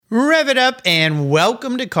Rev it up and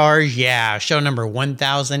welcome to Cars Yeah, show number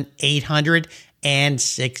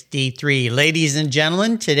 1863. Ladies and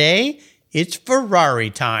gentlemen, today it's Ferrari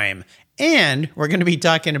time. And we're going to be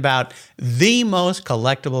talking about the most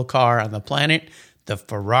collectible car on the planet, the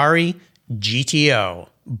Ferrari GTO.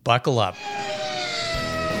 Buckle up.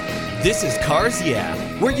 This is Cars Yeah,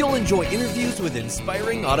 where you'll enjoy interviews with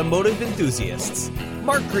inspiring automotive enthusiasts.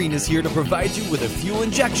 Mark Green is here to provide you with a fuel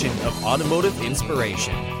injection of automotive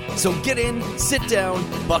inspiration. So get in, sit down,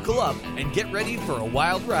 buckle up, and get ready for a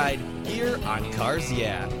wild ride here on Cars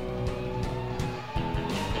Yeah.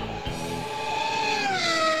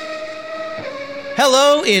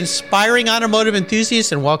 Hello, inspiring automotive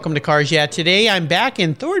enthusiasts, and welcome to Cars Yeah. Today, I'm back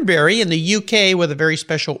in Thornbury in the UK with a very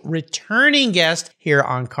special returning guest here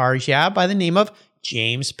on Cars Yeah by the name of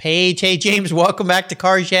James Page. Hey, James, welcome back to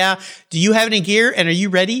Cars Yeah. Do you have any gear, and are you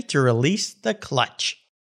ready to release the clutch?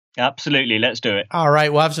 Absolutely. Let's do it. All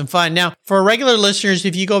right. We'll have some fun. Now, for regular listeners,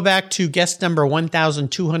 if you go back to guest number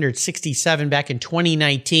 1267 back in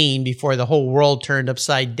 2019, before the whole world turned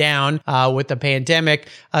upside down with the pandemic,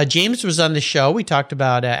 James was on the show. We talked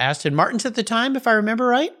about Aston Martins at the time, if I remember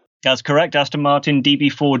right. That's correct. Aston Martin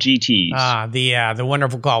DB4 GTs. The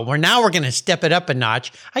wonderful call. We're going to step it up a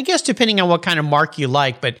notch, I guess, depending on what kind of mark you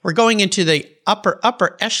like, but we're going into the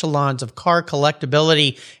upper echelons of car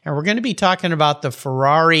collectability, and we're going to be talking about the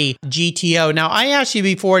Ferrari GTO. Now, I asked you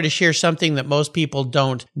before to share something that most people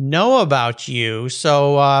don't know about you.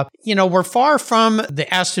 So, we're far from the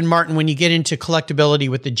Aston Martin when you get into collectability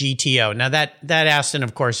with the GTO. Now, that Aston,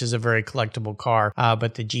 of course, is a very collectible car,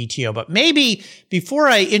 but the GTO. But maybe before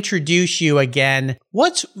I introduce you again,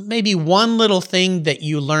 what's maybe one little thing that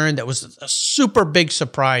you learned that was a super big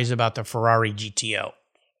surprise about the Ferrari GTO?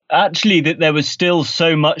 Actually, there was still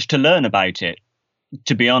so much to learn about it,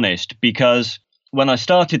 to be honest, because when I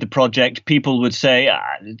started the project, people would say,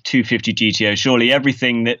 250 GTO, surely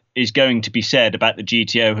everything that is going to be said about the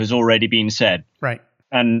GTO has already been said. Right.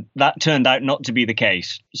 And that turned out not to be the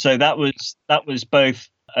case. So that was both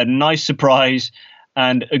a nice surprise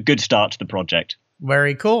and a good start to the project.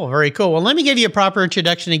 Very cool. Very cool. Well, let me give you a proper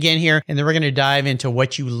introduction again here, and then we're going to dive into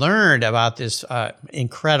what you learned about this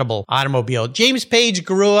incredible automobile. James Page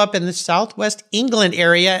grew up in the Southwest England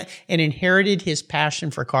area and inherited his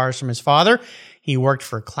passion for cars from his father. He worked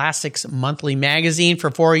for Classics Monthly magazine for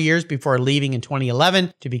 4 years before leaving in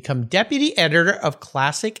 2011 to become deputy editor of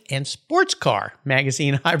Classic and Sports Car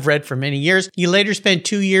magazine I've read for many years. He later spent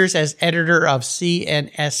 2 years as editor of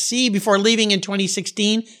CNSC before leaving in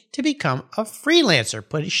 2016 to become a freelancer,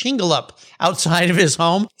 put a shingle up outside of his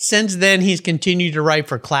home. Since then, he's continued to write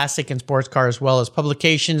for Classic and Sports Car as well as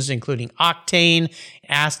publications including Octane,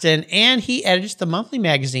 Aston, and he edits the monthly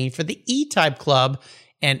magazine for the E-Type Club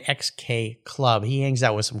and XK Club. He hangs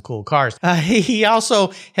out with some cool cars. He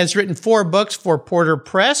also has written 4 books for Porter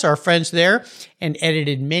Press, our friends there, and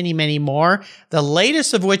edited many, many more. The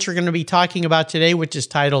latest of which we're going to be talking about today, which is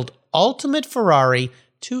titled Ultimate Ferrari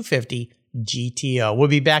 250 GTO. We'll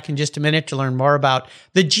be back in just a minute to learn more about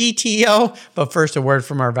the GTO, but first a word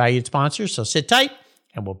from our valued sponsors. So sit tight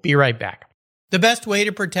and we'll be right back. The best way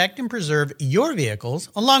to protect and preserve your vehicles,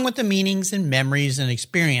 along with the meanings and memories and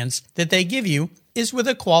experience that they give you, is with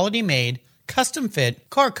a quality-made, custom-fit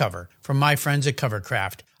car cover from my friends at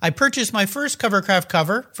Covercraft. I purchased my first Covercraft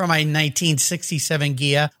cover for my 1967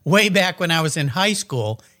 Ghia way back when I was in high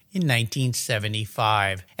school in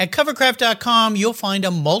 1975. At covercraft.com, you'll find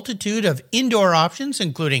a multitude of indoor options,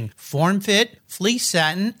 including form fit, fleece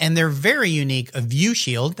satin, and their very unique View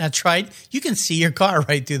Shield. That's right, you can see your car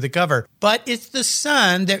right through the cover. But it's the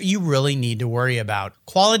sun that you really need to worry about.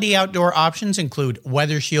 Quality outdoor options include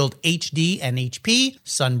Weather Shield HD and HP,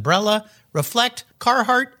 Sunbrella, Reflect,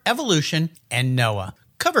 Carhartt, Evolution, and Noah.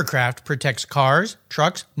 Covercraft protects cars,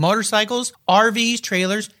 trucks, motorcycles, RVs,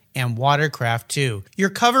 trailers, and watercraft too. Your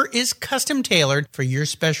cover is custom tailored for your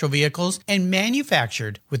special vehicles and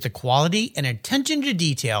manufactured with the quality and attention to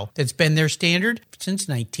detail that's been their standard since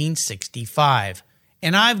 1965.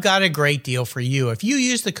 And I've got a great deal for you. If you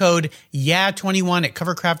use the code YEAH21 at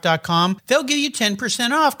covercraft.com, they'll give you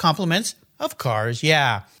 10% off compliments of Cars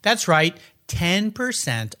Yeah. That's right,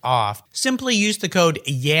 10% off. Simply use the code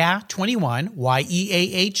YEAH21,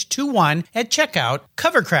 YEAH21 at checkout.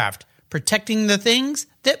 Covercraft, protecting the things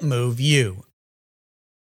that move you.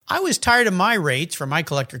 I was tired of my rates for my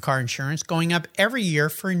collector car insurance going up every year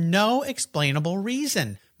for no explainable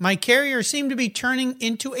reason. My carrier seemed to be turning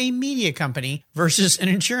into a media company versus an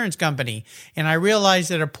insurance company, and I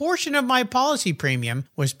realized that a portion of my policy premium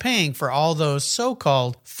was paying for all those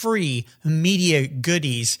so-called free media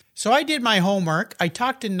goodies. So I did my homework. I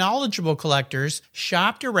talked to knowledgeable collectors,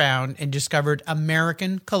 shopped around, and discovered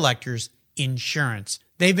American Collectors Insurance.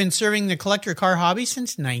 They've been serving the collector car hobby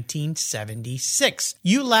since 1976.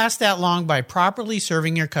 You last that long by properly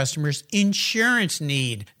serving your customers' insurance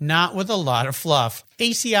need, not with a lot of fluff.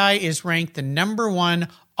 ACI is ranked the #1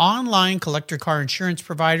 online collector car insurance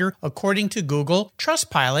provider according to Google,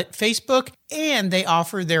 Trustpilot, Facebook, and they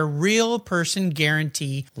offer their real person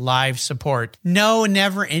guarantee live support. No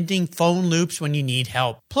never-ending phone loops when you need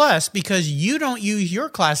help. Plus, because you don't use your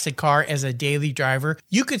classic car as a daily driver,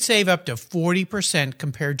 you could save up to 40%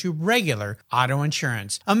 compared to regular auto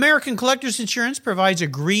insurance. American Collectors Insurance provides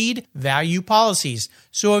agreed value policies.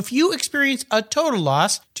 So if you experience a total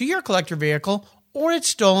loss to your collector vehicle or it's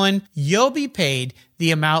stolen, you'll be paid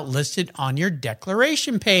the amount listed on your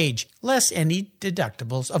declaration page, less any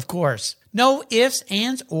deductibles, of course. No ifs,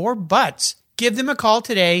 ands, or buts. Give them a call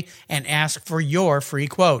today and ask for your free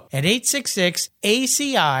quote at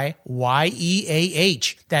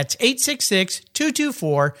 866-ACI-YEAH. That's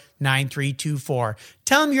 866-224-9324.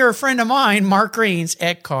 Tell them you're a friend of mine, Mark Greens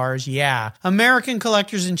at Cars Yeah. American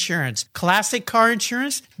Collectors Insurance. Classic car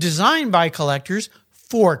insurance designed by collectors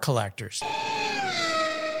for collectors.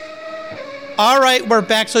 All right, we're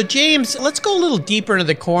back. So, James, let's go a little deeper into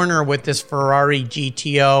the corner with this Ferrari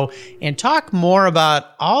GTO and talk more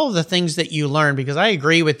about all the things that you learned, because I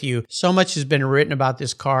agree with you. So much has been written about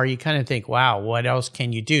this car. You kind of think, wow, what else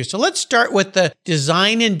can you do? So let's start with the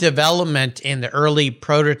design and development and the early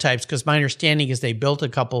prototypes, because my understanding is they built a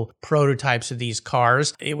couple prototypes of these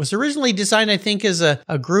cars. It was originally designed, I think, as a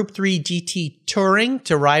Group 3 GT Touring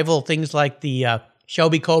to rival things like the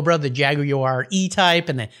Shelby Cobra, the Jaguar E-Type,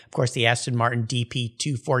 and then, of course, the Aston Martin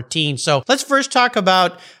DP214. So let's first talk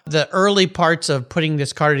about the early parts of putting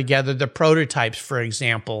this car together, the prototypes, for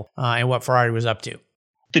example, and what Ferrari was up to.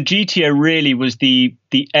 The GTO really was the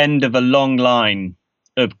end of a long line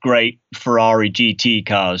of great Ferrari GT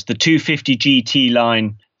cars. The 250 GT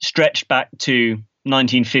line stretched back to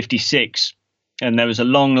 1956. And there was a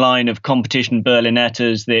long line of competition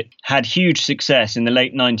Berlinettas that had huge success in the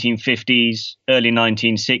late 1950s, early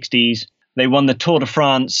 1960s. They won the Tour de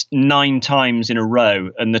France 9 times in a row.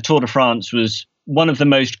 And the Tour de France was one of the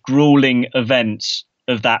most grueling events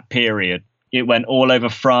of that period. It went all over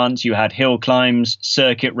France. You had hill climbs,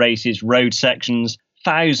 circuit races, road sections,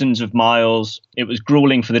 thousands of miles. It was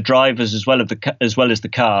grueling for the drivers as well as the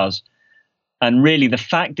cars. And really, the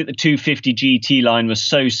fact that the 250 GT line was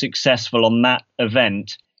so successful on that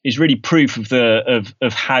event is really proof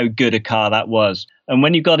of how good a car that was. And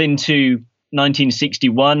when you got into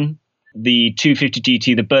 1961, the 250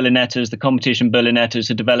 GT, the Berlinettas, the competition Berlinettas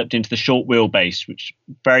had developed into the short wheelbase, which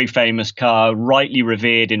very famous car, rightly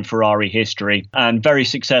revered in Ferrari history, and very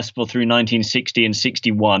successful through 1960 and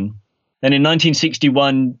 61. Then in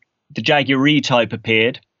 1961, the Jaguar E-Type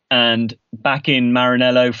appeared, and back in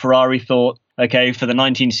Maranello, Ferrari thought, okay, for the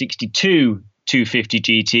 1962 250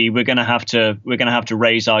 GT, we're going to have to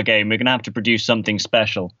raise our game. We're going to have to produce something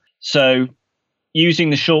special. So, using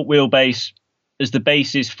the short wheelbase as the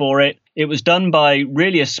basis for it, it was done by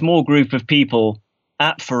really a small group of people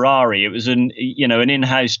at Ferrari. It was an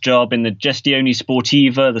in-house job in the Gestione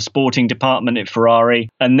Sportiva, the sporting department at Ferrari,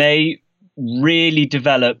 and they really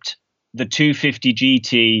developed the 250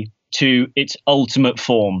 GT to its ultimate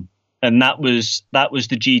form. And that was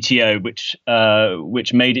the GTO, which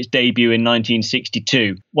made its debut in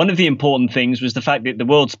 1962. One of the important things was the fact that the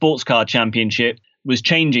World Sports Car Championship was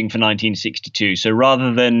changing for 1962. So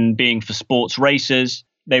rather than being for sports racers,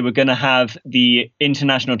 they were going to have the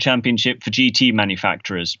International Championship for GT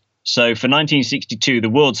manufacturers. So for 1962, the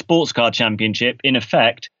World Sports Car Championship, in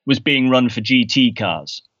effect, was being run for GT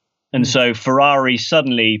cars. And so Ferrari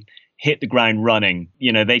suddenly hit the ground running.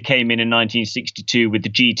 You know, they came in 1962 with the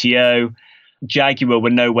GTO. Jaguar were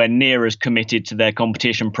nowhere near as committed to their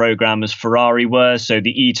competition program as Ferrari were, so the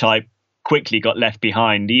E-Type quickly got left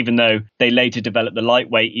behind. Even though they later developed the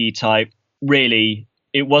lightweight E-Type, really,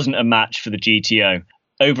 it wasn't a match for the GTO.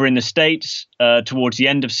 Over in the States, towards the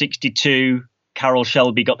end of 62, Carroll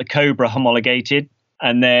Shelby got the Cobra homologated,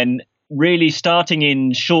 and then really starting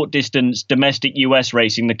in short distance domestic US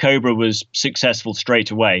racing, the Cobra was successful straight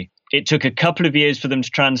away. It took a couple of years for them to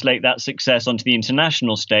translate that success onto the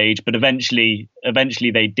international stage, but eventually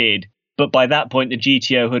they did. But by that point, the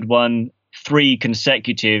GTO had won 3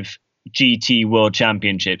 consecutive GT World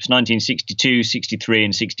Championships, 1962, 63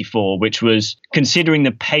 and 64, which was, considering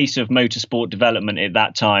the pace of motorsport development at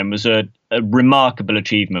that time, was a remarkable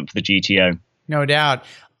achievement for the GTO. No doubt.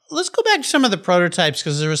 let's go back to some of the prototypes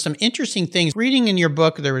because there was some interesting things. Reading in your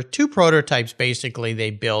book, there were 2 prototypes basically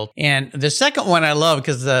they built. And the second one I love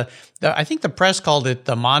because I think the press called it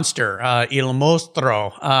the monster, Il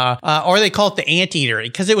Mostro, or they call it the anteater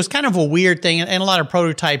because it was kind of a weird thing. And a lot of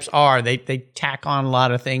prototypes are. They tack on a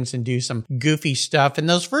lot of things and do some goofy stuff. And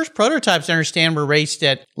those first prototypes, I understand, were raced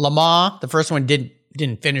at Le Mans. The first one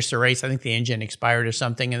didn't finish the race. I think the engine expired or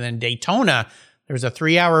something. And then Daytona, there was a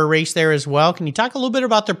 3-hour race there as well. Can you talk a little bit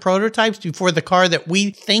about the prototypes before the car that we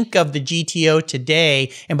think of the GTO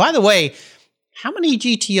today? And by the way, how many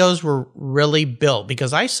GTOs were really built?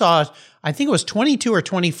 Because I think it was 22 or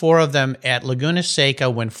 24 of them at Laguna Seca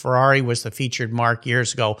when Ferrari was the featured marque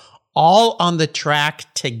years ago, all on the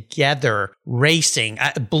track together racing.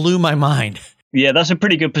 It blew my mind. Yeah, that's a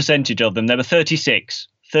pretty good percentage of them. There were 36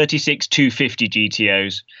 250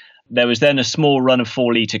 GTOs. There was then a small run of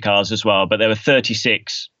 4-litre cars as well, but there were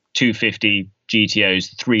 36 250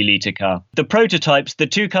 GTOs, 3-litre car. The prototypes, the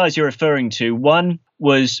 2 cars you're referring to, one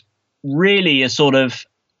was really a sort of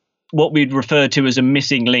what we'd refer to as a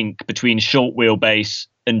missing link between short wheelbase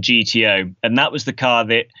and GTO. And that was the car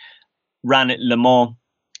that ran at Le Mans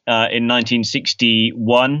in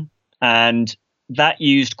 1961. And that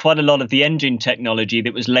used quite a lot of the engine technology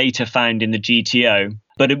that was later found in the GTO,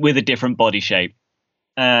 but with a different body shape.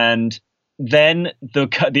 And then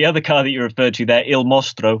the other car that you referred to there, Il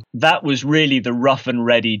Mostro, that was really the rough and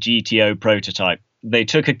ready GTO prototype. They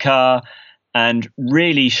took a car and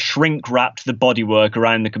really shrink wrapped the bodywork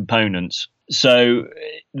around the components. So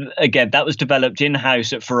again, that was developed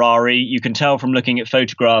in-house at Ferrari. You can tell from looking at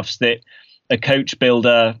photographs that a coach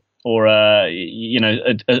builder or a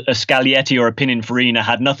Scaglietti or a Pininfarina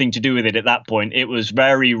had nothing to do with it at that point. It was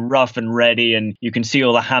very rough and ready, and you can see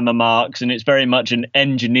all the hammer marks, and it's very much an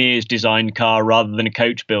engineer's designed car rather than a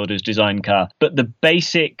coach builder's designed car. But the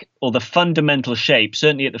basic or the fundamental shape,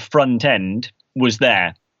 certainly at the front end, was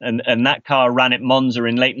there. And that car ran at Monza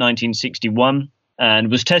in late 1961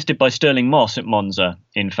 and was tested by Stirling Moss at Monza,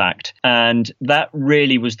 in fact. And that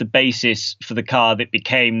really was the basis for the car that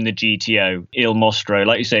became the GTO, Il Mostro.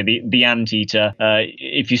 Like you say, the anteater.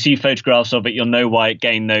 If you see photographs of it, you'll know why it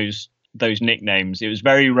gained those nicknames. It was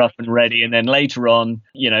very rough and ready. And then later on,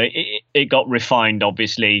 it got refined,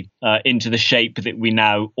 obviously, into the shape that we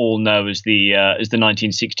now all know as the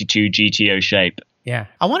 1962 GTO shape. Yeah.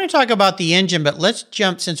 I want to talk about the engine, but let's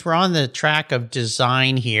jump since we're on the track of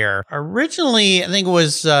design here. Originally, I think it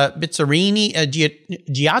was Bizzarini,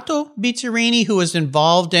 Giotto Bizzarini, who was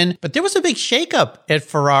involved in, but there was a big shakeup at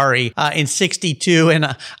Ferrari in 62.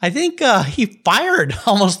 And I think he fired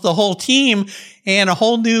almost the whole team and a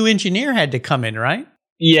whole new engineer had to come in, right?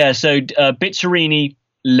 Yeah. So Bizzarini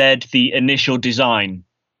led the initial design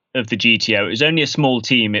of the GTO. It was only a small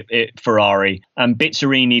team at Ferrari, and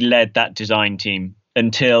Bizzarini led that design team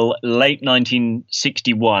until late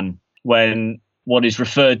 1961, when what is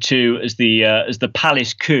referred to as the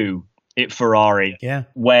Palace coup at Ferrari. Yeah.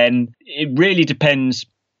 When it really depends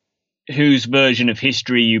whose version of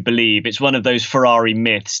history you believe. It's one of those Ferrari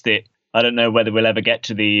myths that I don't know whether we'll ever get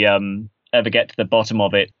to the bottom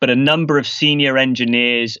of it. But a number of senior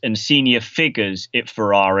engineers and senior figures at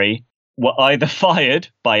Ferrari were either fired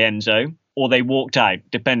by Enzo or they walked out,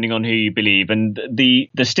 depending on who you believe. And the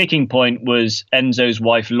sticking point was Enzo's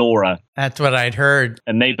wife, Laura. That's what I'd heard.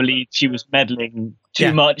 And they believed she was meddling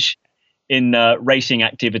too much in racing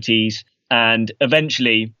activities. And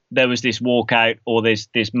eventually there was this walkout or this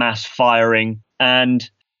mass firing. And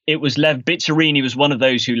it was left. Bizzarini was one of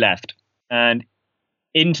those who left. And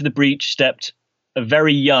into the breach stepped a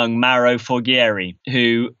very young Mauro Forghieri,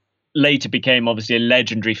 who later became obviously a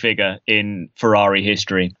legendary figure in Ferrari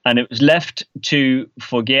history. And it was left to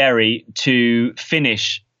Forghieri to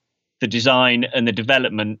finish the design and the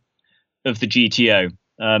development of the GTO.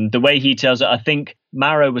 The way he tells it, I think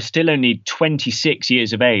Mauro was still only 26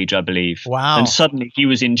 years of age, I believe. Wow. And suddenly he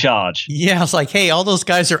was in charge. Yeah, it's like, hey, all those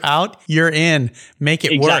guys are out. You're in. Make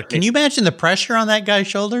it work. Can you imagine the pressure on that guy's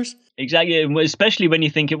shoulders? Exactly. Especially when you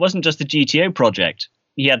think it wasn't just the GTO project.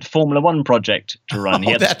 He had Formula One project to run.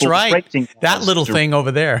 He had that's right. That little thing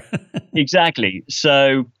over there. Exactly.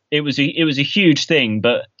 So it was a huge thing.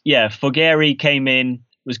 But yeah, Forghieri came in,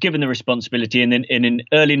 was given the responsibility, and then in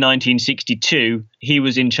early 1962, he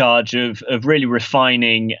was in charge of really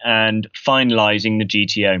refining and finalizing the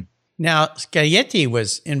GTO. Now, Scaglietti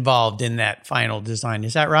was involved in that final design.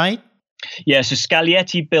 Is that right? Yeah. So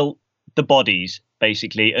Scaglietti built the bodies,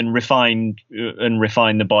 basically, and refined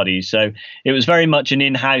the bodies. So it was very much an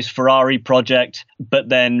in-house Ferrari project, but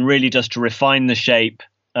then really just to refine the shape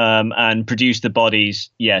and produce the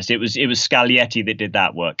bodies. Yes, it was Scaglietti that did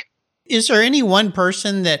that work. Is there any one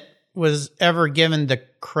person that was ever given the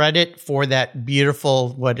credit for that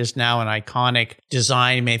beautiful, what is now an iconic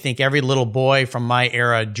design. I mean, I think every little boy from my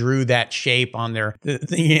era drew that shape on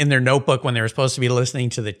in their notebook when they were supposed to be listening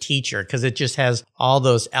to the teacher, because it just has all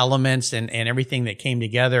those elements and everything that came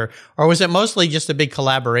together. Or was it mostly just a big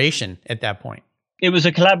collaboration at that point? It was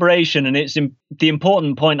a collaboration, and the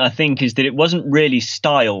important point, I think, is that it wasn't really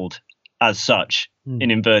styled as such,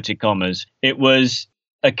 in inverted commas. It was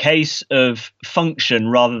a case of function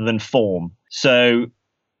rather than form. So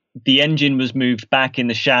the engine was moved back in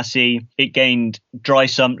the chassis. It gained dry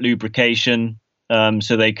sump lubrication,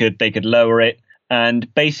 so they could lower it.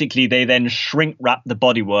 And basically, they then shrink wrapped the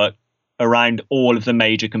bodywork around all of the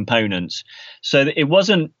major components. So that it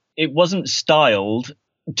wasn't styled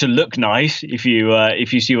to look nice, if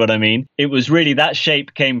you see what I mean. It was really, that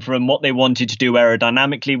shape came from what they wanted to do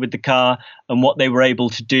aerodynamically with the car and what they were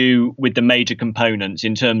able to do with the major components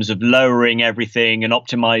in terms of lowering everything and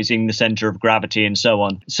optimizing the center of gravity and so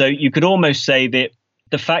on. So you could almost say that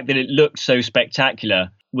the fact that it looked so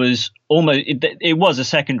spectacular was almost, it was a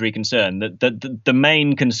secondary concern. The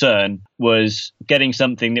main concern was getting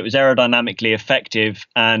something that was aerodynamically effective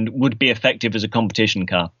and would be effective as a competition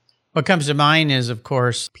car. What comes to mind is, of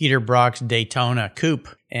course, Peter Brock's Daytona Coupe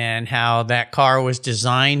and how that car was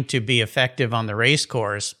designed to be effective on the race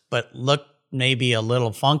course, but looked maybe a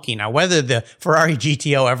little funky. Now, whether the Ferrari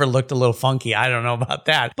GTO ever looked a little funky, I don't know about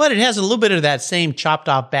that. But it has a little bit of that same chopped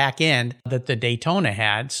off back end that the Daytona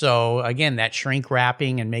had. So again, that shrink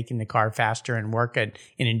wrapping and making the car faster and work in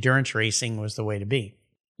endurance racing was the way to be.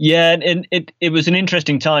 Yeah, and it was an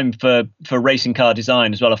interesting time for racing car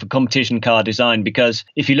design as well, or for competition car design, because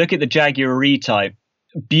if you look at the Jaguar E-Type,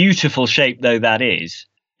 beautiful shape though that is,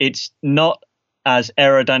 it's not as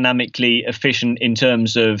aerodynamically efficient in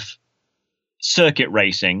terms of circuit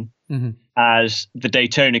racing as the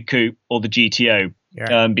Daytona Coupe or the GTO.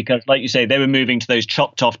 Yeah. Because like you say, they were moving to those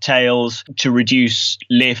chopped off tails to reduce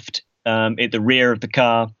lift at the rear of the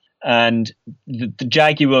car. And the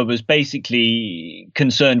Jaguar was basically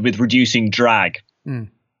concerned with reducing drag.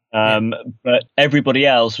 But everybody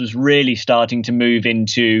else was really starting to move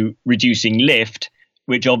into reducing lift,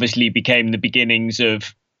 which obviously became the beginnings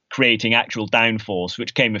of creating actual downforce,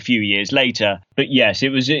 which came a few years later. But yes, it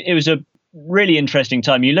was a really interesting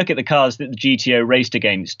time. You look at the cars that the GTO raced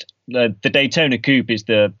against. The Daytona Coupe is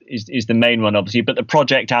the main one, obviously, but the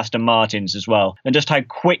Project Aston Martins as well, and just how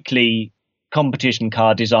quickly competition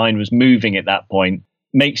car design was moving at that point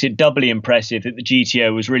makes it doubly impressive that the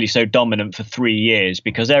GTO was really so dominant for 3 years,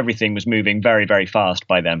 because everything was moving very, very fast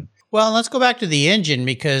by then. Well, let's go back to the engine,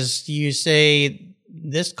 because you say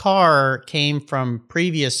this car came from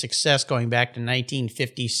previous success going back to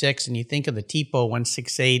 1956, and you think of the Tipo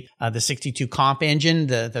 168, the 62 comp engine,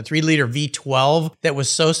 the 3-liter V12 that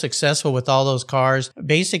was so successful with all those cars,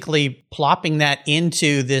 basically plopping that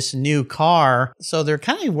into this new car. So they're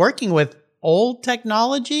kind of working with old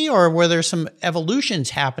technology, or were there some evolutions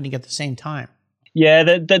happening at the same time? Yeah,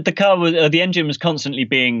 the car was the engine was constantly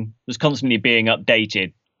being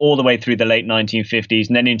updated all the way through the late 1950s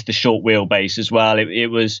and then into the short wheelbase as well. It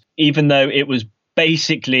was, even though it was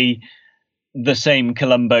basically the same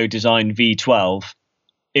Colombo design V12,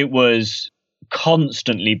 it was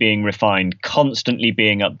constantly being refined, constantly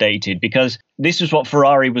being updated, because this is what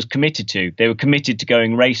Ferrari was committed to. They were committed to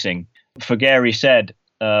going racing. Ferrari said,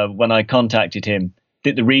 when I contacted him,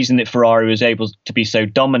 that the reason that Ferrari was able to be so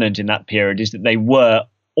dominant in that period is that they were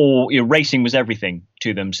racing was everything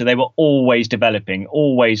to them. So they were always developing,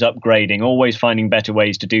 always upgrading, always finding better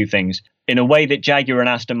ways to do things in a way that Jaguar and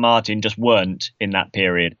Aston Martin just weren't in that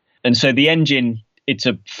period. And so the engine, it's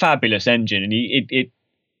a fabulous engine. And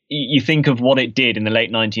you think of what it did in the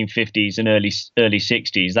late 1950s and early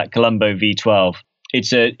 60s, that Colombo V12.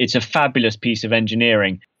 It's a fabulous piece of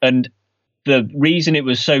engineering. And the reason it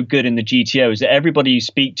was so good in the GTO is that everybody you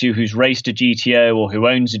speak to who's raced a GTO or who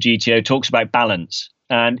owns a GTO talks about balance.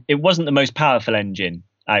 And it wasn't the most powerful engine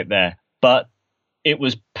out there, but it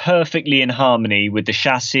was perfectly in harmony with the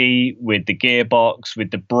chassis, with the gearbox,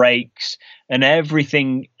 with the brakes, and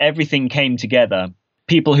everything came together.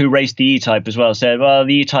 People who raced the E-Type as well said, well,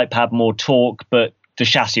 the E-Type had more torque, but the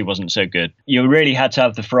chassis wasn't so good. You really had to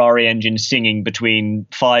have the Ferrari engine singing between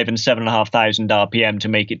 5,000 and 7,500 RPM to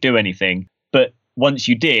make it do anything. But once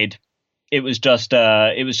you did, it was just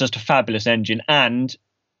a fabulous engine, and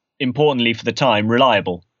importantly for the time,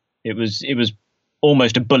 reliable. It was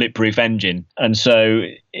almost a bulletproof engine, and so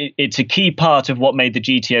it's a key part of what made the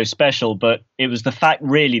GTO special. But it was the fact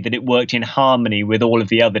really that it worked in harmony with all of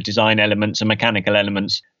the other design elements and mechanical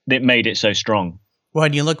elements that made it so strong. Well,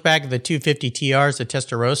 when you look back at the 250 TRs, the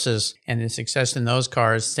Testarossas, and the success in those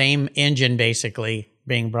cars, same engine basically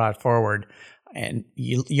being brought forward. And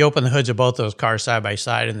you open the hoods of both those cars side by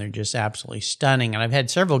side, and they're just absolutely stunning. And I've had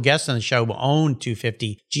several guests on the show who own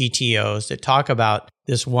 250 GTOs that talk about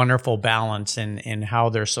this wonderful balance and how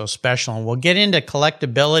they're so special. And we'll get into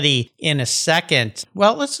collectability in a second.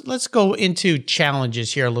 Well, let's go into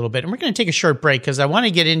challenges here a little bit. And we're going to take a short break because I want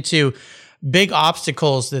to get into big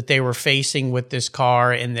obstacles that they were facing with this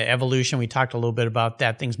car and the evolution. We talked a little bit about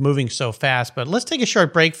that, things moving so fast. But let's take a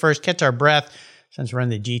short break first, catch our breath. Since we're in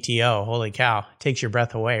the GTO, holy cow, it takes your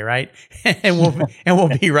breath away, right? and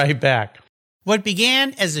we'll be right back. What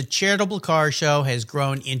began as a charitable car show has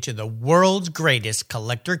grown into the world's greatest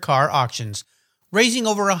collector car auctions, raising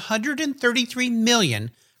over $133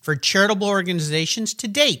 million for charitable organizations to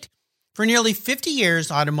date. For nearly 50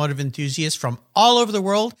 years, automotive enthusiasts from all over the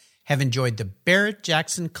world have enjoyed the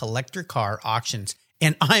Barrett-Jackson collector car auctions,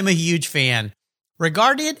 and I'm a huge fan.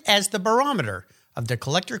 Regarded as the barometer of the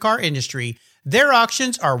collector car industry, their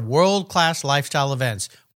auctions are world-class lifestyle events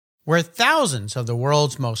where thousands of the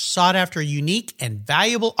world's most sought-after, unique, and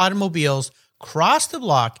valuable automobiles cross the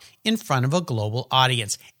block in front of a global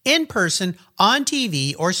audience, in person, on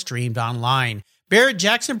TV, or streamed online.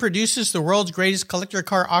 Barrett-Jackson produces the world's greatest collector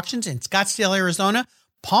car auctions in Scottsdale, Arizona,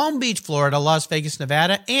 Palm Beach, Florida, Las Vegas,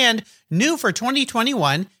 Nevada, and new for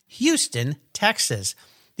 2021, Houston, Texas.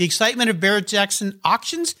 The excitement of Barrett-Jackson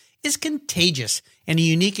auctions is contagious, and a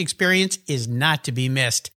unique experience is not to be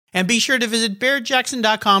missed. And be sure to visit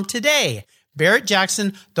barrettjackson.com today.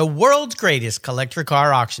 Barrett-Jackson, the world's greatest collector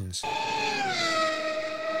car auctions.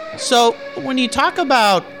 So when you talk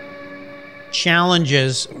about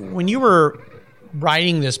challenges, when you were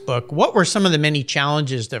writing this book, what were some of the many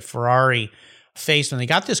challenges that Ferrari faced when they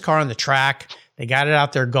got this car on the track? They got it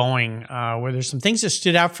out there going. Were there some things that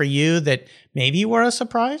stood out for you that maybe were a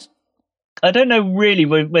surprise? I don't know really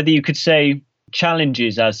whether you could say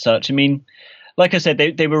challenges as such. I mean, like I said,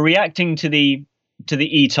 they were reacting to the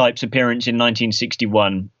E-Type's appearance in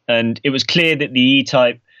 1961, and it was clear that the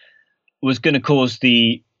E-Type was going to cause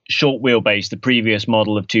the short wheelbase, the previous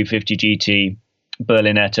model of 250 GT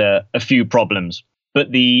Berlinetta, a few problems.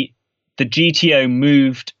 But the GTO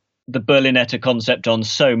moved the Berlinetta concept on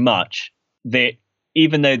so much that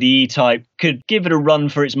even though the E-Type could give it a run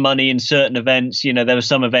for its money in certain events, there were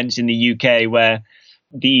some events in the UK where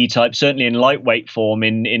the E-Type, certainly in lightweight form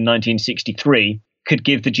in 1963, could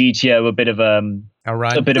give the GTO a bit of a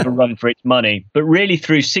run for its money. But really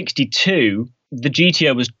through 62, the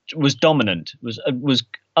GTO was dominant, was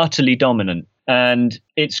utterly dominant. And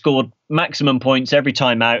it scored maximum points every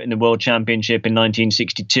time out in the World Championship in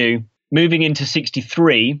 1962. Moving into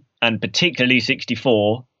 63, and particularly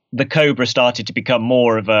 64, the Cobra started to become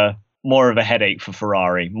more of a headache for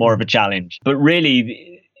Ferrari, more of a challenge. But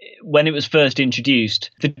really, when it was first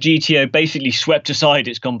introduced, the GTO basically swept aside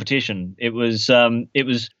its competition. It was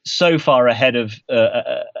so far ahead of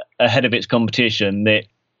its competition that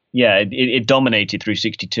it dominated through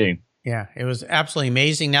 62. Yeah, it was absolutely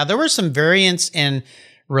amazing. Now there were some variants and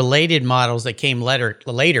related models that came later,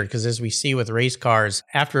 because as we see with race cars,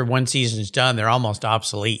 after one season is done, they're almost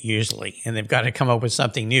obsolete usually, and they've got to come up with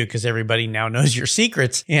something new because everybody now knows your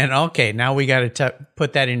secrets. And okay, now we got to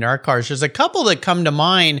put that into our cars. There's a couple that come to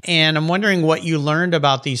mind, and I'm wondering what you learned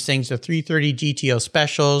about these things: the 330 GTO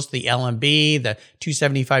Specials, the LMB, the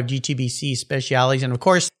 275 GTBC Speciales, and of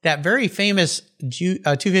course that very famous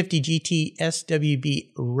 250 GT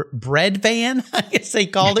SWB bread van, I guess they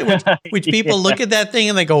called it, which people look at that thing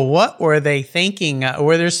and they go, what were they thinking?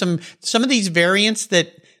 Were there some of these variants that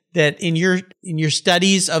in your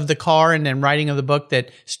studies of the car and then writing of the book that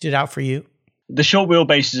stood out for you? The short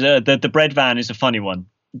wheelbase, the bread van is a funny one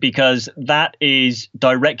because that is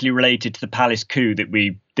directly related to the Palace coup that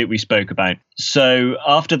we spoke about. So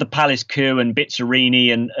after the Palace coup and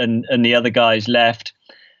Bizzarini and the other guys left,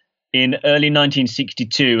 in early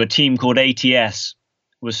 1962, a team called ATS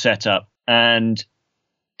was set up, and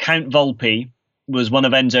Count Volpi was one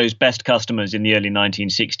of Enzo's best customers in the early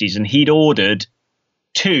 1960s, and he'd ordered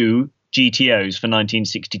 2 GTOs for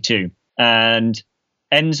 1962. And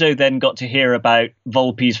Enzo then got to hear about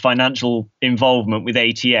Volpi's financial involvement with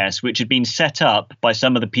ATS, which had been set up by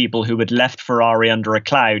some of the people who had left Ferrari under a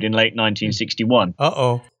cloud in late 1961.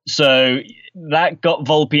 Uh-oh. So that got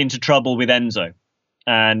Volpi into trouble with Enzo.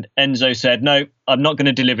 And Enzo said, no, I'm not going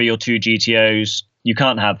to deliver your 2 GTOs. You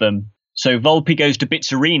can't have them. So Volpi goes to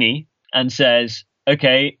Bizzarini and says,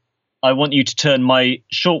 okay, I want you to turn my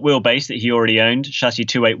short wheelbase that he already owned, chassis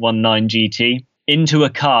 2819 GT, into a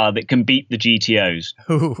car that can beat the GTOs.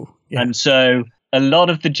 Ooh, yeah. And so a lot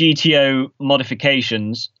of the GTO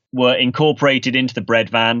modifications were incorporated into the bread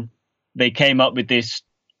van. They came up with this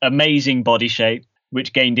amazing body shape,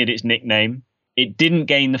 which gained it its nickname. It didn't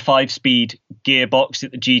gain the 5-speed gearbox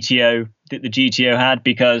that the GTO had,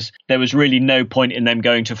 because there was really no point in them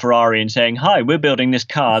going to Ferrari and saying, "Hi, we're building this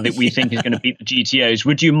car that we think is going to beat the GTOs.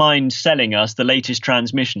 Would you mind selling us the latest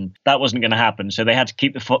transmission?" That wasn't going to happen. So they had to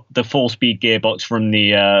keep the 4-speed gearbox from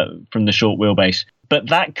the short wheelbase. But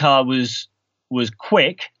that car was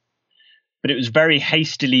quick, but it was very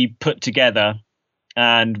hastily put together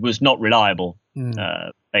and was not reliable,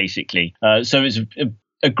 basically. So it's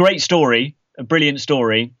a great story. A brilliant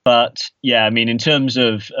story, but yeah, I mean, in terms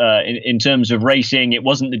of racing, it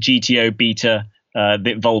wasn't the GTO beta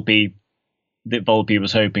that Volpe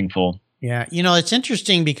was hoping for. Yeah, it's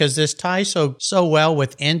interesting because this ties so well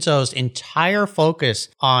with Enzo's entire focus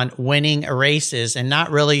on winning races and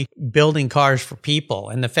not really building cars for people.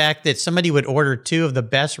 And the fact that somebody would order 2 of the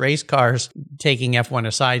best race cars, taking F1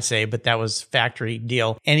 aside, say, but that was factory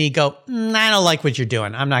deal, and he'd go, "I don't like what you're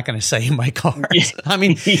doing. I'm not going to sell you my cars." Yeah. I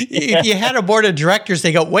mean, if you had a board of directors,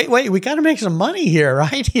 they go, wait, we got to make some money here,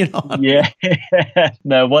 right? Yeah.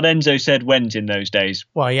 No, what Enzo said went in those days.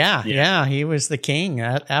 Well, yeah, he was the king.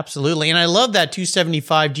 Absolutely. And I love that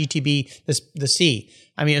 275 GTB, the C.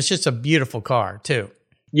 I mean, it's just a beautiful car too.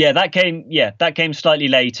 Yeah, that came slightly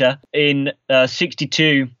later. In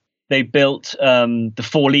 62, they built the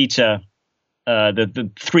 4-liter,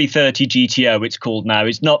 the 330 GTO. It's called now.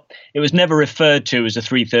 It was never referred to as a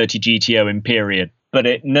 330 GTO in period. But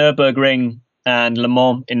at Nürburgring and Le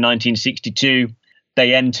Mans in 1962,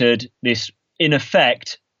 they entered this, in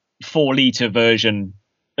effect, 4-liter version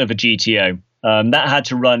of a GTO. That had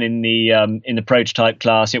to run in the prototype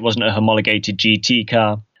class. It wasn't a homologated GT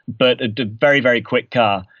car, but a very, very quick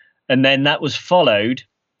car. And then that was followed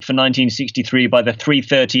for 1963 by the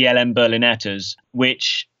 330 LM Berlinettas,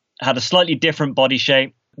 which had a slightly different body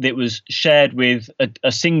shape. That was shared with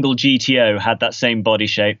a single GTO, had that same body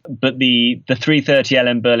shape. But the 330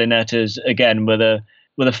 LM Berlinettas, again, were the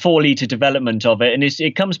 4-liter development of it. And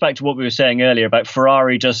it comes back to what we were saying earlier about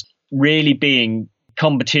Ferrari just really being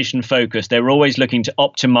competition focused. They were always looking to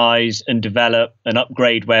optimize and develop and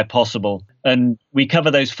upgrade where possible. And we cover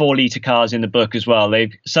those 4-liter cars in the book as well.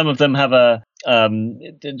 Some of them have a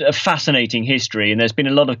fascinating history, and there's been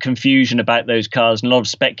a lot of confusion about those cars and a lot of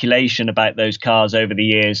speculation about those cars over the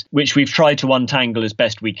years, which we've tried to untangle as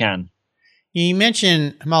best we can. You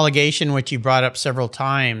mentioned homologation, which you brought up several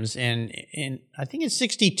times. And I think in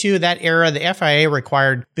 62, that era, the FIA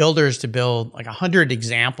required builders to build like 100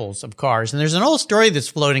 examples of cars. And there's an old story that's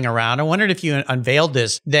floating around. I wondered if you unveiled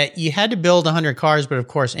this, that you had to build 100 cars, but of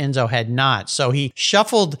course Enzo had not. So he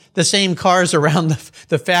shuffled the same cars around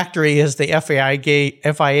the factory as the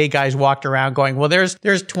FIA guys walked around going, well, there's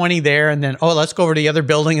 20 there. And then, let's go over to the other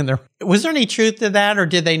building. And was there any truth to that, or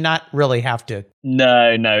did they not really have to?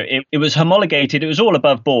 No. It was homologated. It was all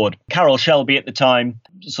above board. Carroll Shelby at the time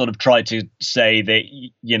sort of tried to say that,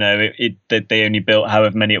 that they only built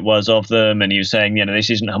however many it was of them. And he was saying, this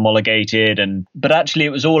isn't homologated. But actually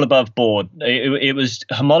it was all above board. It was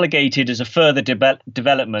homologated as a further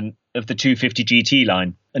development of the 250 GT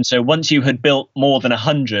line. And so once you had built more than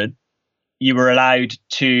 100, you were allowed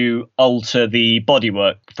to alter the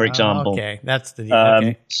bodywork, for example. Okay, that's the deal.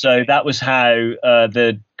 Okay. So that was how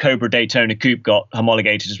the Cobra Daytona Coupe got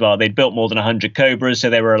homologated as well. They'd built more than 100 Cobras, so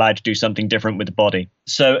they were allowed to do something different with the body.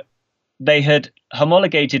 So they had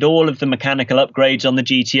homologated all of the mechanical upgrades on the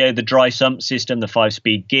GTO, the dry sump system, the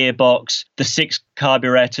 5-speed gearbox, the 6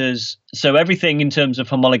 carburetors. So everything in terms of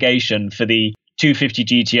homologation for the 250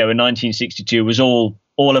 GTO in 1962 was all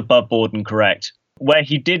above board and correct. Where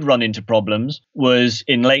he did run into problems was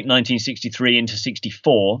in late 1963 into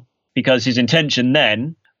 64, because his intention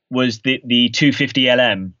then was that the 250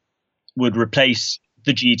 LM would replace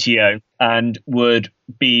the GTO and would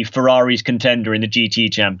be Ferrari's contender in the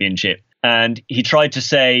GT championship. And he tried to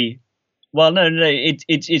say, well, no,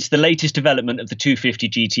 it's the latest development of the 250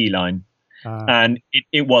 GT line. And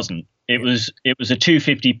it wasn't. It was a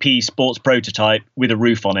 250p sports prototype with a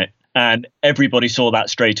roof on it. And everybody saw that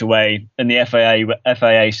straight away. And the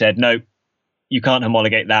FIA said, no, you can't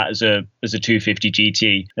homologate that as a 250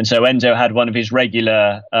 GT. And so Enzo had one of his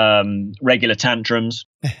regular tantrums.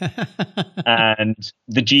 And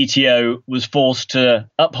the GTO was forced to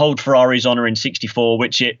uphold Ferrari's honor in 64,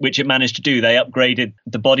 which it managed to do. They upgraded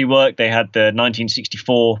the bodywork. They had the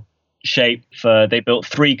 1964 shape. They built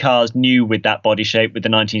 3 cars new with that body shape, with the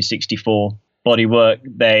 1964 bodywork.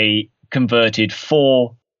 They converted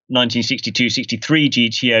 4 1962-63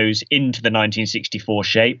 GTOs into the 1964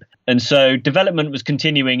 shape. And so development was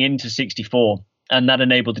continuing into 64, and that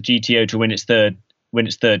enabled the GTO to win its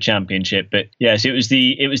third championship. But yes, it was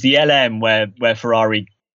the LM where Ferrari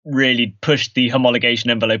really pushed the homologation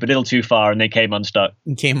envelope a little too far and they came unstuck.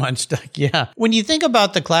 Yeah. When you think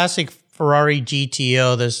about the classic Ferrari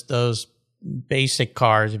GTO, those basic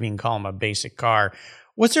cars, if you can call them a basic car,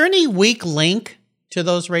 was there any weak link to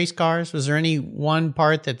those race cars? Was there any one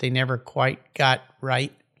part that they never quite got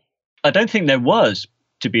right? I don't think there was,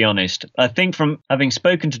 to be honest. I think from having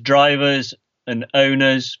spoken to drivers and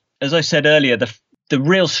owners, as I said earlier, the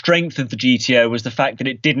real strength of the GTO was the fact that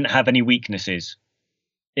it didn't have any weaknesses.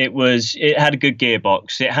 It had a good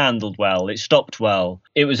gearbox. It handled well. It stopped well.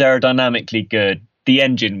 It was aerodynamically good. The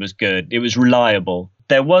engine was good. It was reliable.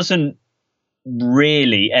 There wasn't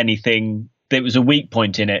really anything that was a weak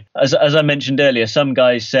point in it. As I mentioned earlier, some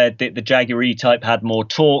guys said that the Jaguar E-Type had more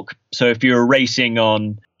torque. So if you were racing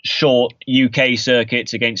on short UK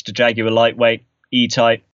circuits against a Jaguar lightweight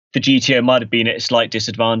E-Type, the GTO might have been at a slight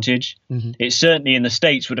disadvantage. Mm-hmm. It certainly in the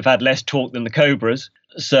States would have had less torque than the Cobras.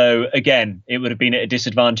 So again, it would have been at a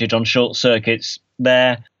disadvantage on short circuits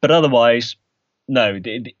there. But otherwise, no,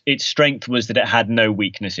 its strength was that it had no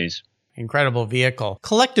weaknesses. Incredible vehicle.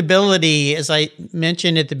 Collectability, as I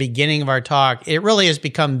mentioned at the beginning of our talk, it really has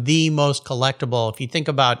become the most collectible. If you think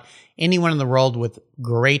about anyone in the world with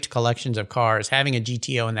great collections of cars, having a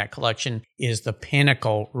GTO in that collection is the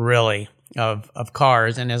pinnacle, really, of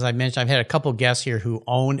cars. And as I mentioned, I've had a couple guests here who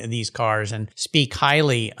own these cars and speak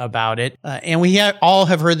highly about it. And we all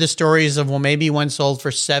have heard the stories of, well, maybe one sold for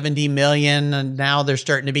 70 million and now there's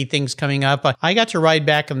starting to be things coming up. I got to ride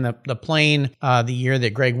back in the plane the year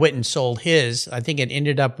that Greg Whitten sold his. I think it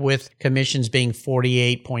ended up with commissions being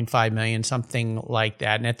 48.5 million, something like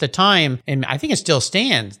that. And at the time, and I think it still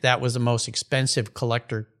stands, that was the most expensive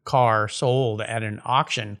collector car sold at an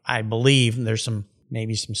auction. I believe there's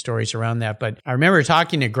maybe some stories around that. But I remember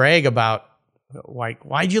talking to Greg about,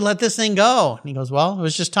 why'd you let this thing go? And he goes, well, it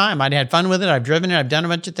was just time. I'd had fun with it. I've driven it. I've done a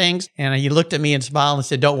bunch of things. And he looked at me and smiled and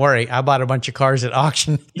said, don't worry. I bought a bunch of cars at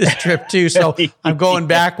auction this trip too. So I'm going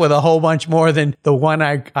back with a whole bunch more than the one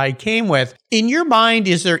I came with. In your mind,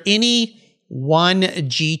 is there any one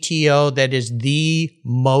GTO that is the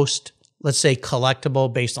most, let's say,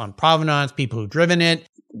 collectible based on provenance, people who've driven it,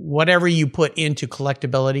 whatever you put into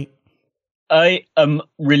collectability? I am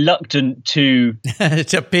reluctant to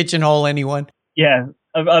pigeonhole anyone. Yeah,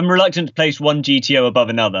 I'm reluctant to place one GTO above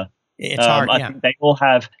another. It's hard. I think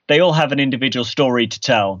they all have an individual story to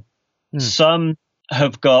tell. Some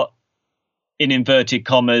have got, in inverted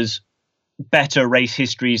commas, better race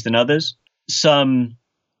histories than others. Some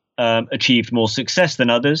achieved more success than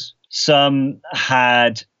others. Some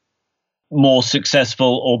had more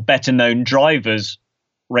successful or better known drivers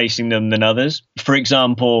racing them than others. For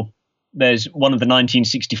example, there's one of the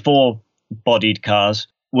 1964 bodied cars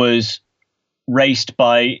was raced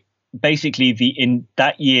by basically in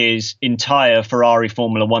that year's entire Ferrari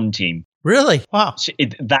Formula One team. Really? Wow. So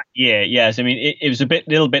that year, yes. I mean, it was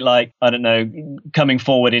little bit like, I don't know, coming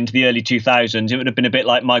forward into the early 2000s, it would have been a bit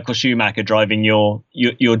like Michael Schumacher driving your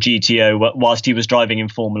GTO whilst he was driving in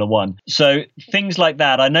Formula One. So things like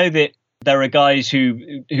that. I know that there are guys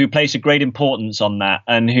who place a great importance on that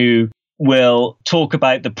and who will talk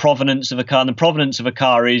about the provenance of a car. And the provenance of a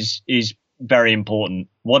car is very important.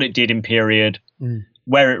 What it did in period,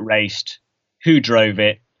 where it raced, who drove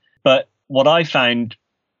it. But what I found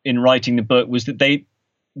in writing the book was that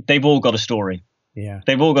they've all got a story. Yeah.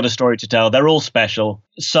 They've all got a story to tell. They're all special.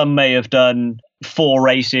 Some may have done 4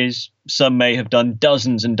 races. Some may have done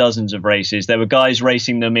dozens and dozens of races. There were guys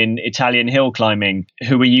racing them in Italian hill climbing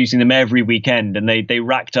who were using them every weekend, and they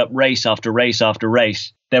racked up race after race after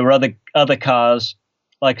race. There were other cars,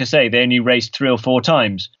 like I say, they only raced 3 or 4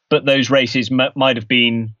 times, but those races might have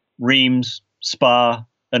been Reims, Spa,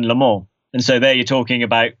 and Le Mans. And so there you're talking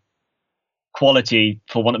about quality,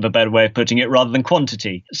 for want of a better way of putting it, rather than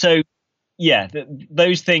quantity. So yeah,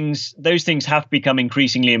 those things have become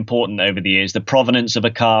increasingly important over the years, the provenance of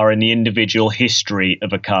a car and the individual history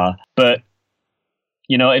of a car. But,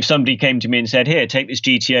 you know, if somebody came to me and said, here, take this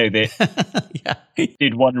GTO that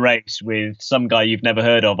did one race with some guy you've never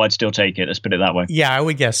heard of, I'd still take it. Let's put it that way. Yeah, I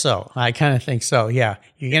would guess so. I kind of think so. Yeah.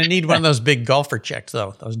 You're going to need one of those big golfer checks,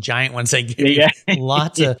 though. Those giant ones they give you.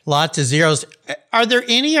 Lots of zeros. Are there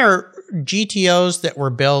any GTOs that were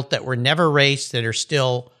built that were never raced that are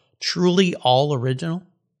still truly all original?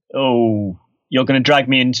 Oh, you're going to drag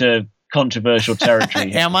me into controversial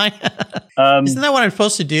territory. Am I? Isn't that what I'm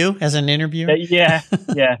supposed to do as an interviewer? Yeah.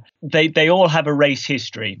 They all have a race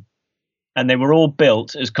history, and they were all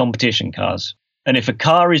built as competition cars. And if a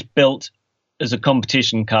car is built as a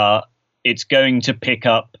competition car, it's going to pick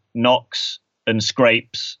up knocks and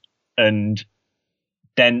scrapes and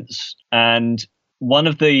dents. And one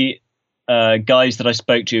of the guys that I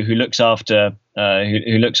spoke to who looks after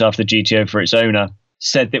who looks after the GTO for its owner,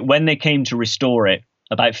 said that when they came to restore it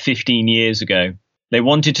about 15 years ago, they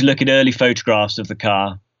wanted to look at early photographs of the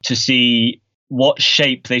car to see what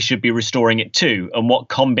shape they should be restoring it to and what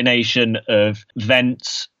combination of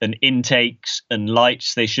vents and intakes and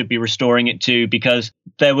lights they should be restoring it to, because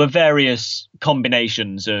there were various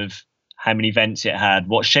combinations of how many vents it had,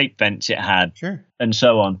 what shape vents it had, sure, and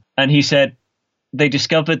so on. And he said they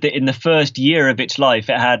discovered that in the first year of its life,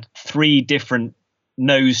 it had 3 different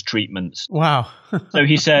nose treatments. Wow. So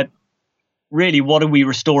he said, really, what are we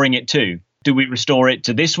restoring it to? Do we restore it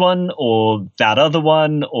to this one or that other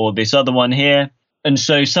one or this other one here? And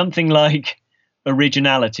so something like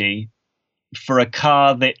originality for a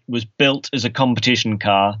car that was built as a competition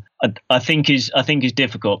car, I think is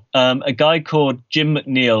difficult. A guy called Jim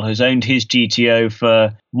McNeil has owned his GTO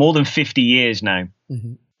for more than 50 years now.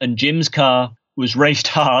 Mm-hmm. And Jim's car was raced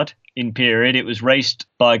hard in period. It was raced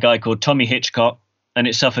by a guy called Tommy Hitchcock, and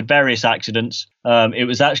it suffered various accidents. It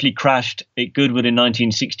was actually crashed at Goodwood in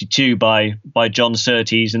 1962 by John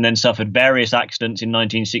Surtees, and then suffered various accidents in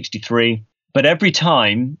 1963. But every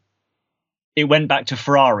time, it went back to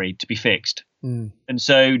Ferrari to be fixed. Mm. And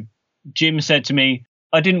so Jim said to me,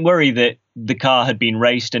 I didn't worry that the car had been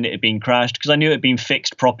raced and it had been crashed, because I knew it had been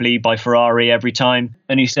fixed properly by Ferrari every time.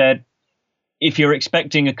 And he said, if you're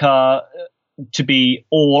expecting a car to be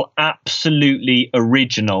all absolutely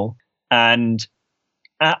original and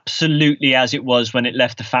absolutely as it was when it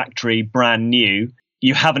left the factory brand new,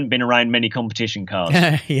 you haven't been around many competition cars.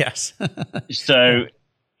 Yes. So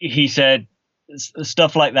he said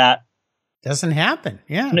stuff like that doesn't happen.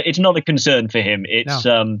 Yeah. It's not a concern for him. It's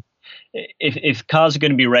if cars are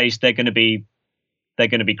going to be raced, they're going to be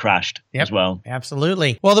crashed as well.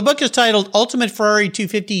 Absolutely. Well, the book is titled Ultimate Ferrari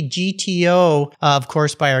 250 GTO, of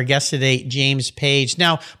course, by our guest today, James Page.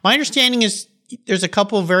 Now, my understanding is there's a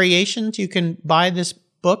couple of variations you can buy this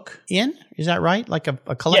book in. Is that right? Like a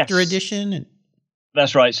collector edition?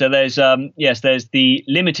 That's right. So there's there's the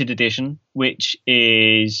limited edition, which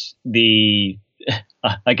is the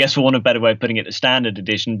I guess for want of a better way of putting it, the standard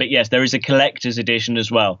edition. But yes, there is a collector's edition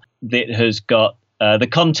as well that has got the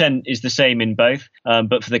content is the same in both.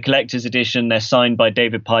 But for the collector's edition, they're signed by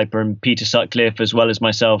David Piper and Peter Sutcliffe, as well as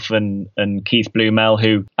myself and Keith Blumell,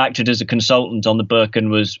 who acted as a consultant on the book and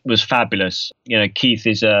was fabulous. You know, Keith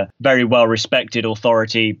is a very well-respected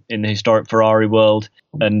authority in the historic Ferrari world,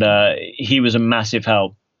 and he was a massive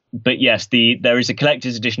help. But yes, there is a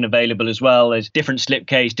collector's edition available as well. There's different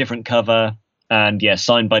slipcase, different cover. And yes,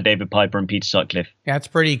 signed by David Piper and Peter Sutcliffe. That's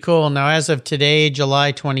pretty cool. Now, as of today,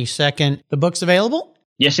 July 22nd, the book's available?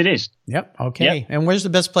 Yes, it is. Yep. Okay. Yep. And where's the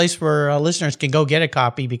best place where listeners can go get a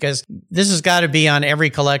copy? Because this has got to be on every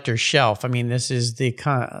collector's shelf. I mean, this is the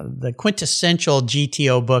quintessential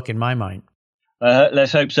GTO book in my mind.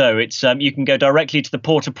 Let's hope so. It's you can go directly to the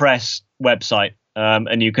Porter Press website.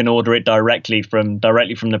 And you can order it directly from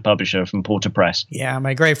the publisher, from Porter Press. Yeah,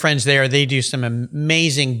 my great friends there, they do some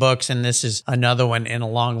amazing books, and this is another one in a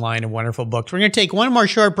long line of wonderful books. We're going to take one more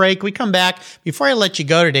short break. We come back. Before I let you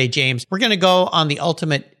go today, James, we're going to go on the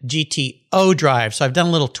Ultimate GTO drive. So I've done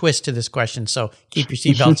a little twist to this question, so keep your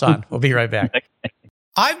seatbelts on. We'll be right back.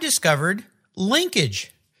 I've discovered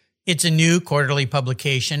Linkage. It's a new quarterly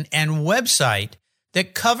publication and website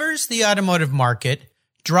that covers the automotive market,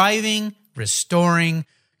 driving, restoring,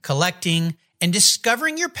 collecting, and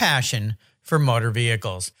discovering your passion for motor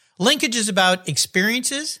vehicles. Linkage is about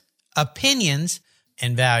experiences, opinions,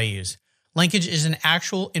 and values. Linkage is an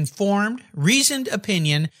actual informed, reasoned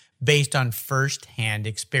opinion based on first-hand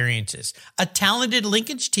experiences. A talented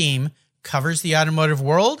Linkage team covers the automotive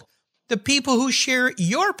world, the people who share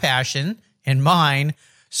your passion and mine,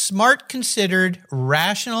 smart, considered,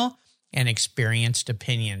 rational, and experienced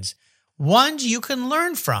opinions, ones you can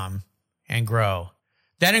learn from and grow.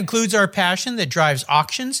 That includes our passion that drives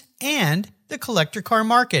auctions and the collector car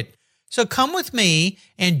market. So come with me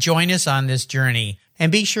and join us on this journey. And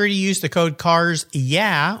be sure to use the code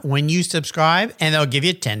CARSYEAH when you subscribe, and they'll give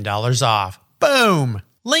you $10 off. Boom!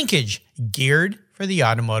 Linkage, geared for the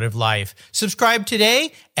automotive life. Subscribe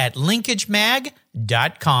today at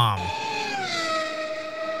linkagemag.com.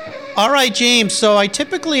 All right, James. So I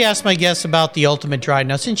typically ask my guests about the Ultimate Drive.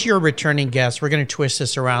 Now, since you're a returning guest, we're going to twist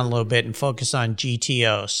this around a little bit and focus on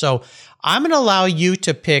GTO. So I'm going to allow you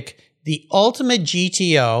to pick the Ultimate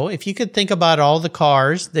GTO. If you could think about all the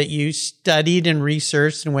cars that you studied and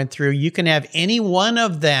researched and went through, you can have any one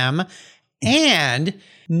of them. And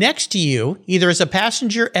next to you, either as a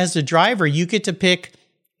passenger, as a driver, you get to pick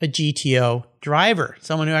a GTO driver,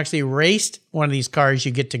 someone who actually raced one of these cars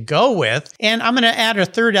you get to go with. And I'm going to add a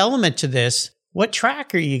third element to this. what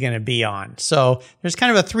track are you going to be on? So there's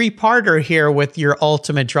kind of a three-parter here with your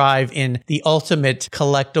ultimate drive in the ultimate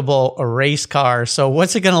collectible race car. So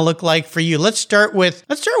what's it going to look like for you? Let's start with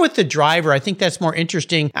the driver. I think that's more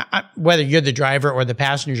interesting, whether you're the driver or the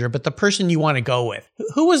passenger, but the person you want to go with.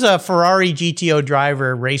 Who was a Ferrari GTO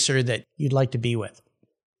driver racer that you'd like to be with?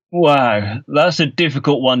 Wow, that's a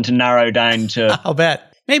difficult one to narrow down to. I'll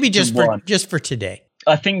bet. Maybe just for today.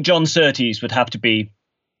 I think John Surtees would have to be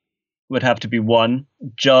one.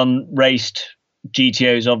 John raced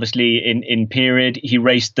GTOs obviously in period. He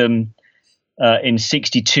raced them in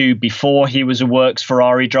 62 before he was a works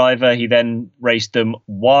Ferrari driver. He then raced them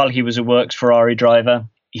while he was a works Ferrari driver.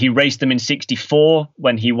 He raced them in 64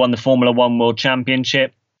 when he won the Formula One World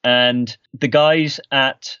Championship. And the guys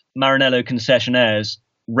at Maranello Concessionaires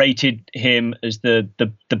rated him as the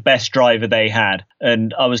best driver they had.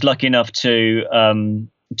 And I was lucky enough to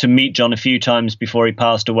meet John a few times before he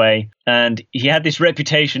passed away. And he had this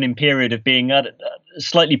reputation in period of being a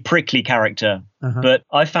slightly prickly character. Uh-huh. But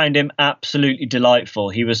I found him absolutely delightful.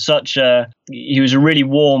 He was a really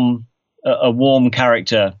warm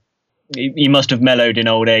character. He must have mellowed in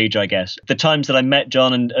old age, I guess. The times that I met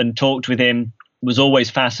John and talked with him was always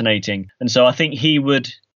fascinating. And so I think he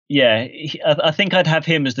would... Yeah, I think I'd have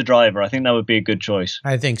him as the driver. I think that would be a good choice.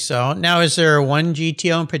 I think so. Now, is there one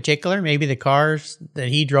GTO in particular, maybe the cars that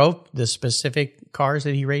he drove, the specific cars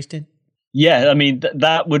that he raced in? Yeah, I mean,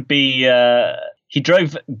 that would be... he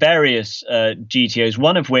drove various GTOs,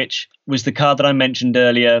 one of which was the car that I mentioned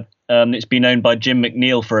earlier. It's been owned by Jim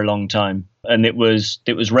McNeil for a long time. And it was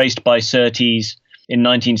raced by Surtees in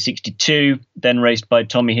 1962, then raced by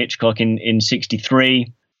Tommy Hitchcock in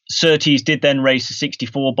 63. Surtees did then race a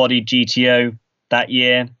 64 bodied GTO that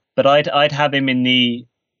year, but I'd have him in the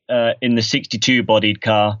 62 bodied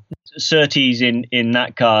car. Surtees in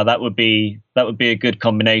that car, that would be a good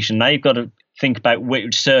combination. Now you've got to think about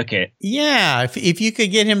which circuit. Yeah, if you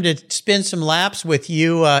could get him to spin some laps with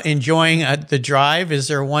you, enjoying the drive, is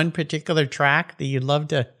there one particular track that you'd love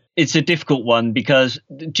to? It's a difficult one because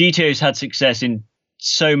GTOs had success in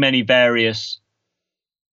so many various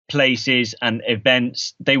places and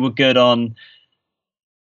events. They were good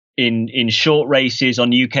in short races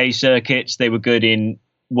on UK circuits. They were good in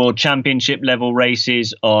World Championship level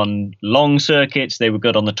races on long circuits. They were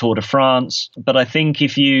good on the Tour de France. But I think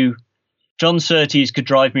John Surtees could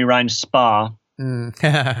drive me around Spa. Wouldn't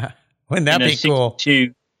that be cool?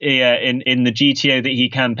 Yeah, in the GTO that he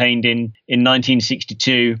campaigned in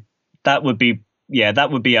 1962, that would be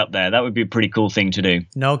up there. That would be a pretty cool thing to do.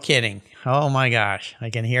 No kidding. Oh my gosh,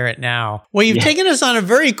 I can hear it now. Well, you've taken us on a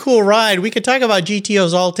very cool ride. We could talk about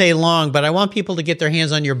GTOs all day long, but I want people to get their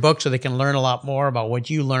hands on your book so they can learn a lot more about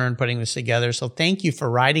what you learned putting this together. So thank you for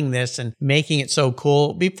writing this and making it so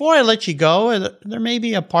cool. Before I let you go, there may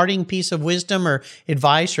be a parting piece of wisdom or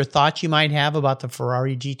advice or thoughts you might have about the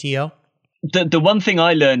Ferrari GTO? The one thing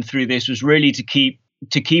I learned through this was really to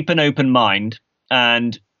keep an open mind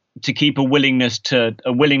and to keep a willingness to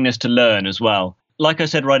learn as well. Like I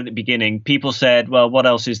said right at the beginning, people said, well, what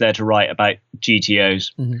else is there to write about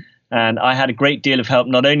GTOs? Mm-hmm. And I had a great deal of help,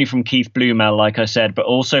 not only from Keith Blumel, like I said, but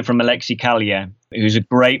also from Alexis Callier, who's a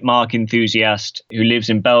great Mark enthusiast who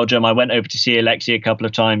lives in Belgium. I went over to see Alexis a couple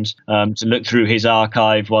of times to look through his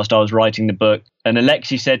archive whilst I was writing the book. And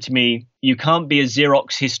Alexis said to me, you can't be a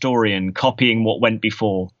Xerox historian copying what went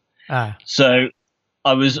before. So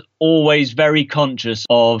I was always very conscious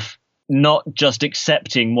of not just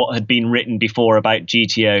accepting what had been written before about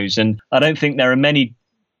GTOs. And I don't think there are many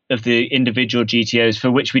of the individual GTOs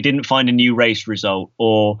for which we didn't find a new race result,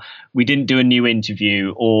 or we didn't do a new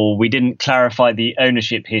interview, or we didn't clarify the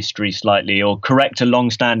ownership history slightly, or correct a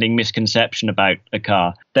long-standing misconception about a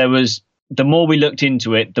car. The more we looked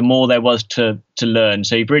into it, the more there was to learn.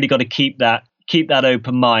 So you've really got to keep that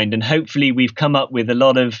open mind. And hopefully we've come up with a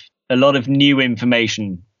lot of new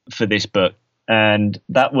information for this book. And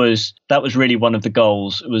that was really one of the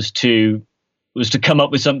goals, was to come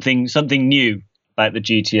up with something new about the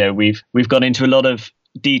GTO. We've gone into a lot of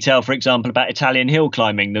detail, for example, about Italian hill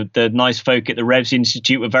climbing. The nice folk at the Revs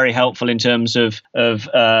Institute were very helpful in terms of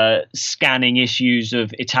scanning issues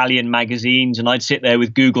of Italian magazines, and I'd sit there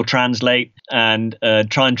with Google Translate and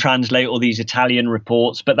try and translate all these Italian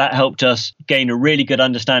reports. But that helped us gain a really good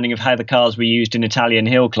understanding of how the cars were used in Italian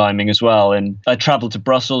hill climbing as well. And I travelled to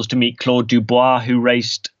Brussels to meet Claude Dubois, who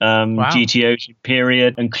raced GTOs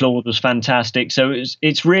period, and Claude was fantastic. So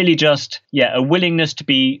it's really just a willingness to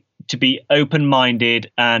be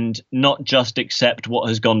open-minded and not just accept what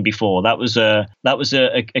has gone before. That was a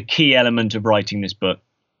key element of writing this book.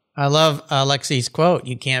 I love Alexis' quote,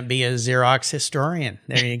 "You can't be a Xerox historian."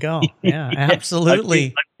 There you go. Yeah,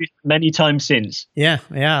 absolutely. many times since. Yeah,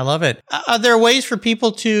 I love it. Are there ways for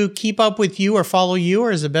people to keep up with you or follow you,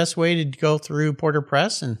 or is the best way to go through Porter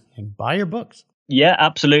Press and buy your books? Yeah,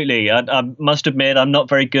 absolutely. I must admit, I'm not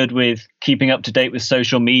very good with keeping up to date with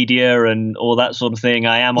social media and all that sort of thing.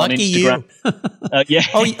 I am Lucky on Instagram. You.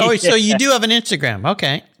 So you do have an Instagram.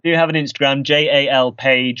 Okay. I do have an Instagram,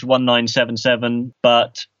 JALPage1977.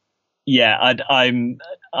 But yeah, I'm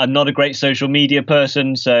not a great social media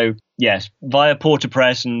person. So yes, via Porter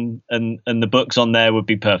Press and the books on there would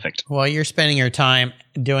be perfect. Well, you're spending your time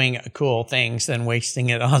doing cool things than wasting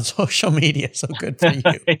it on social media. So good for you.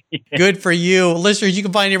 Good for you. Listeners, you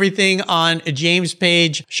can find everything on James'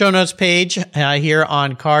 page, show notes page here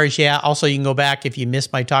on Cars Yeah. Also, you can go back if you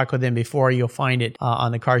missed my talk with him before, you'll find it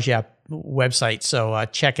on the Cars Yeah website. So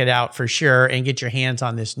check it out for sure and get your hands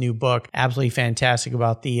on this new book. Absolutely fantastic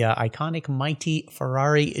about the iconic, mighty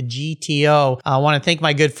Ferrari GTO. I want to thank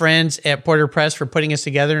my good friends at Porter Press for putting us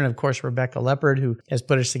together. And of course, Rebecca Leopard, who has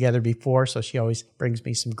put us together before. So she always brings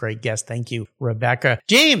me some great guests. Thank you, Rebecca.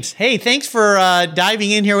 James, hey, thanks for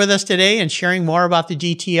diving in here with us today and sharing more about the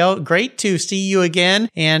GTO. Great to see you again.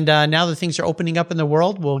 And now that things are opening up in the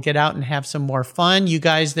world, we'll get out and have some more fun. You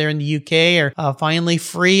guys there in the UK are finally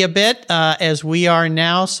free a bit. As we are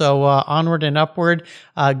now. So onward and upward.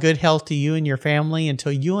 Good health to you and your family.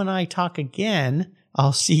 Until you and I talk again,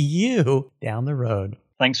 I'll see you down the road.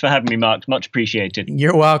 Thanks for having me, Mark. Much appreciated.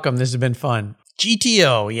 You're welcome. This has been fun.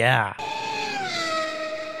 GTO, yeah.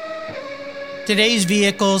 Today's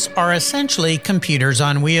vehicles are essentially computers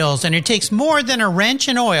on wheels, and it takes more than a wrench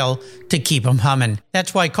and oil to keep them humming.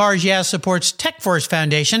 That's why Cars Yeah supports TechForce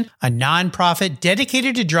Foundation, a nonprofit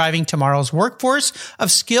dedicated to driving tomorrow's workforce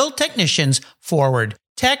of skilled technicians forward.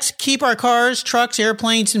 Techs keep our cars, trucks,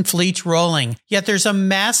 airplanes, and fleets rolling. Yet there's a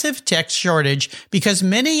massive tech shortage because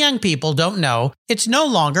many young people don't know it's no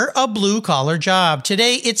longer a blue-collar job.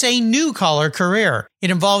 Today, it's a new-collar career.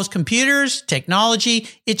 It involves computers, technology,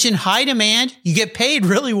 it's in high demand, you get paid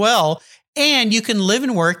really well, and you can live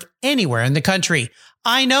and work anywhere in the country.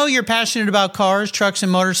 I know you're passionate about cars, trucks,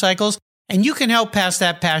 and motorcycles, and you can help pass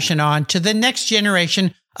that passion on to the next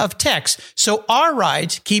generation of techs so our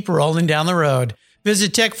rides keep rolling down the road.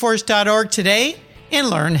 Visit techforce.org today and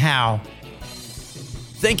learn how.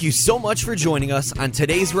 Thank you so much for joining us on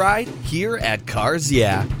today's ride here at Cars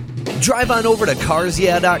Yeah. Drive on over to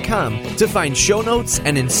carsyeah.com to find show notes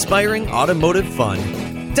and inspiring automotive fun.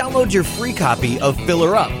 Download your free copy of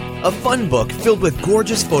Filler Up, a fun book filled with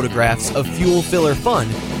gorgeous photographs of fuel filler fun,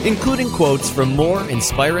 including quotes from more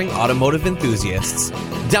inspiring automotive enthusiasts.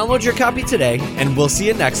 Download your copy today, and we'll see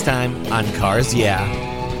you next time on Cars Yeah.